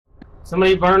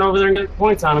Somebody burn over there and get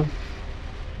points on him.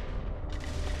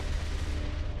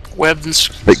 Webbed and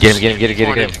But get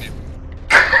him.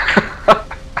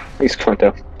 He's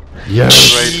Quinto. Yes.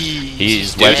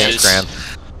 He's webbed and scrammed.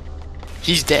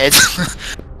 He's dead.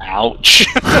 Ouch.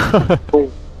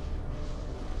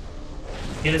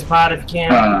 Get his pod if you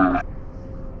can.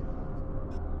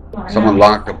 Someone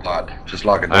lock the pod. Just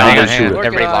lock it down. Hang on.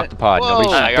 Everybody lock the pod. Whoa. Nobody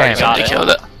I already got it. Killed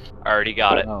it. Already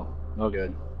got it. Oh, no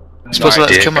good. Supposed to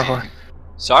let us kill my whore.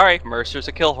 Sorry, Mercer's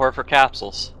a kill whore for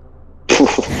capsules.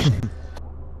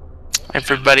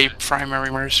 Everybody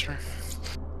primary Mercer.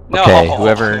 No. Okay,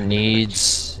 whoever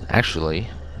needs... Actually...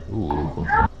 Ooh.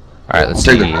 Alright, let's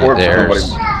see. Take the corpse,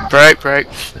 There's... Break.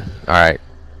 Alright.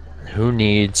 Who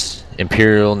needs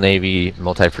Imperial Navy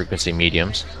multi-frequency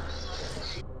mediums?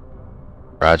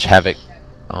 Raj Havoc.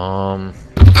 I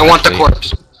want the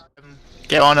corpse.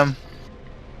 Get on him.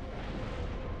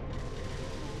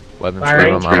 Weapons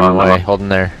I'm on my way. Hold him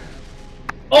there.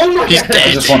 Oh my He's god! I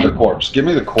dead. just want the corpse. Give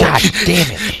me the corpse. God damn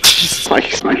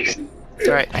it! Nice.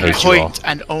 Right, I hate you point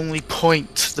and only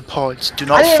point the pods. Do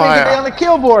not I didn't even get fire. on the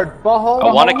kill board. Butthole.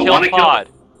 I want to kill pod.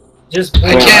 Just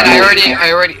I can't.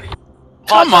 I already.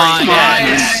 Come on,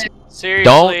 Yes. Seriously.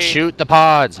 Don't shoot the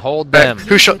pods. Hold them.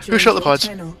 Who shot the pods?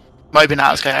 Might have been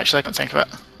Atlas guy actually. I can think of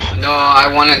it. No,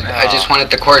 I just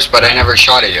wanted the corpse, but I never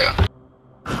shot it yet.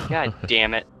 God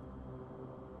damn it.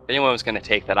 If anyone was gonna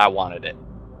take that, I wanted it.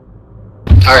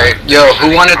 All right, yo,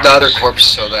 who wanted the other corpse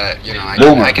so that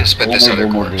I can spit this other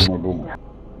corpse? Boomer.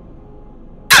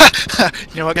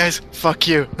 You know what, guys? Fuck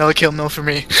you. Another kill, no for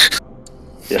me.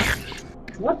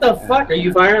 what the fuck? Are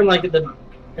you firing like at the...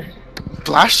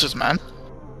 Blasters, man.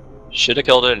 Should have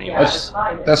killed it anyways.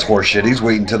 That's horseshit. He's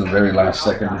waiting till the very last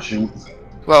second to shoot.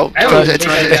 Well, I don't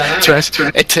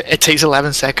think it takes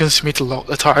 11 seconds for me to lock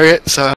the target, so...